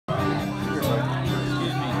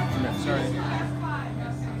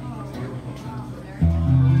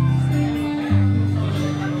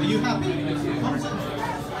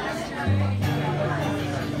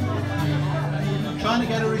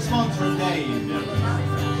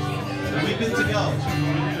We're good to go.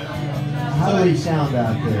 How do we sound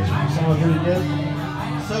out there? Sound pretty good?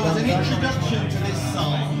 So as an introduction to this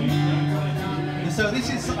song, so this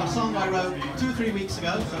is a song I wrote 2 or 3 weeks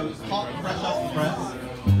ago, so it's hot, fresh off the press.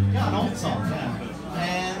 Yeah, an old song, yeah.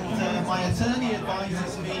 And my attorney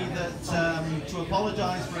advises me that to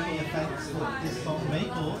apologise for any offence that this song may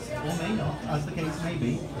cause, or may not, as the case may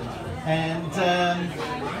be. And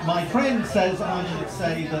my friend says I should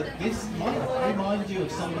say that this might remind you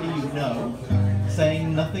of somebody you know,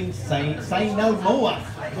 saying nothing, say no more.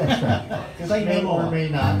 That's right. Say no more. May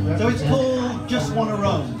not. So it's called Just Wanna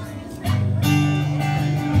Roam.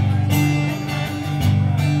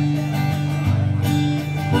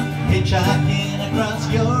 Hitchhiking across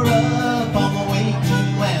Europe on my way to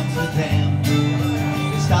Amsterdam.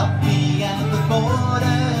 They stopped me at the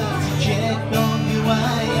border to check on who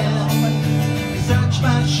I am. They searched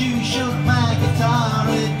my shoes, shook my guitar,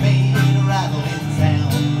 it made a rattling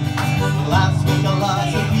sound. Last week I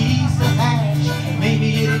lost a piece of hash,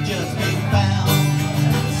 maybe it had just been found.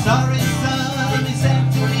 Sorry son, he said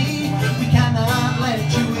to me, we cannot let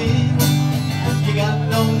you in. You got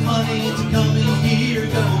no money to come in here,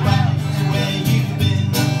 go back to where you've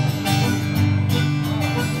been.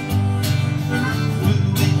 Flew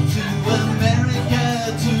into America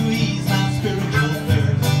to ease my spiritual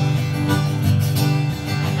thirst.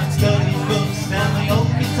 I studied books and my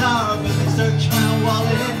old guitar, but they searched my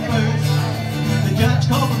wallet first. The judge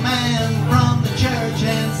called a man from the church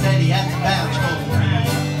and said he had to vouch for me.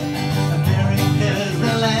 America's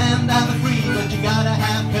the land of the free, but you gotta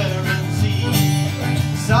have currency.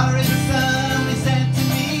 Sorry son, they said to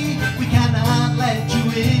me, we cannot let you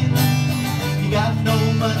in. You got no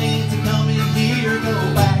money to come in here, go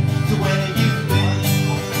back to where you've been.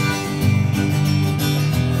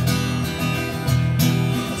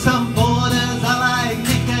 Some borders are like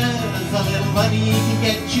knickers, a little money can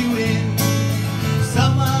get you in.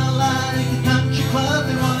 Some are like a country club,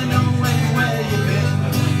 they wanna know where you've been.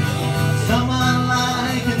 Some are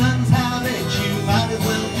like a nun's habit, you might as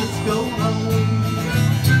well just go home.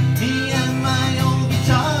 Me and my old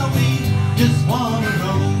guitar, we just wanna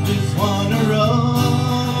roam, just wanna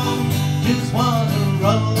roam, just wanna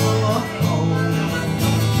roam.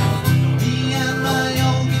 Me and my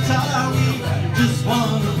old guitar, we just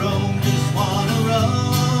wanna roam, just wanna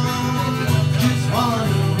roam, just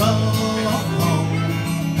wanna roam.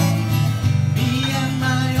 Me and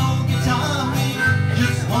my old guitar, we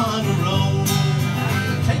just wanna roam.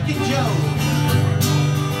 Take it, Joe.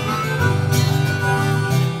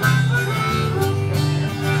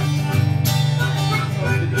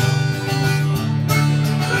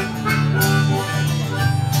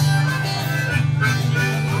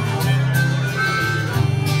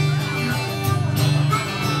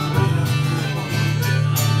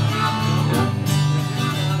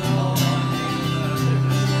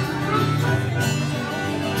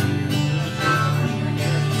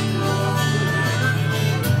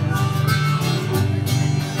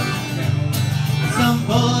 Some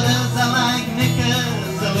borders are like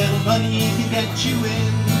knickers, a little money can get you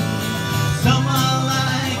in. Some are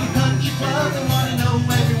like a country club, they wanna know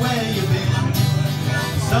everywhere you've been.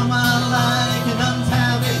 Some are like a nun's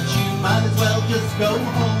habit, you might as well just go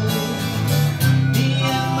home. Me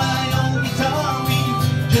and my old guitar, we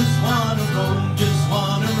just wanna roam, just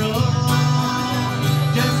wanna roam,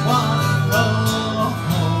 just wanna roam.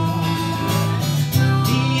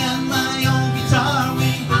 Me and my old guitar,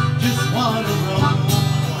 we just wanna roam.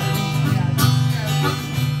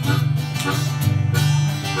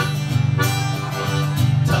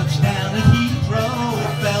 Touchdown at Heathrow,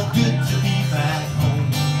 it felt good to be back home.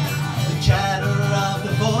 The chatter of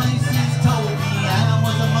the voices told me I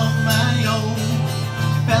was among my own.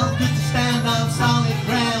 It felt good to stand on solid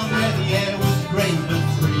ground where the air was great but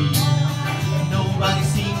free. Nobody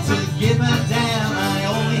seemed to give a damn, I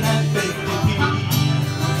only had faith to keep.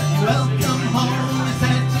 Welcome home, they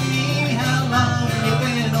said to me, how long you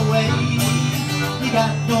been away? You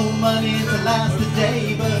got no money to last a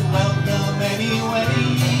day, but welcome anyway.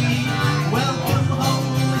 Welcome home,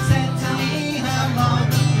 they said to me, how long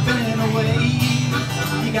you been away?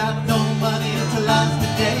 You got no money to last a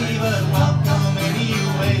day, but welcome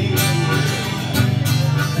anyway.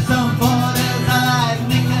 Some borders are like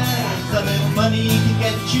knickers, a little money can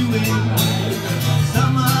get you in.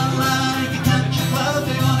 Some are like a country club,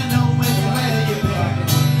 they wanna know everywhere you've been.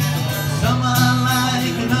 Some are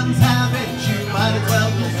like a nun's habit, you might as well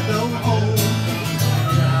just go home.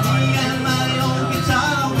 Me and my old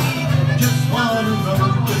guitar,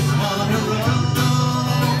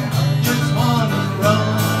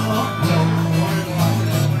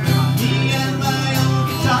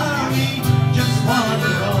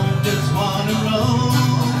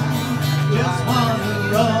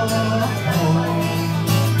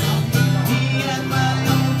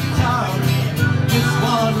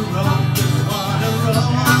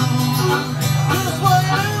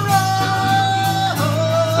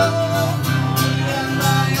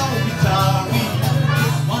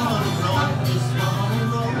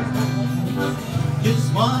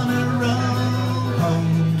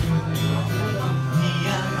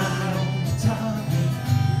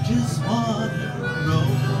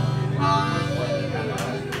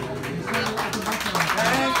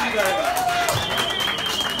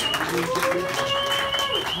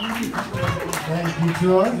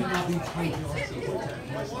 Troy. Thank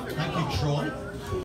you, Troy.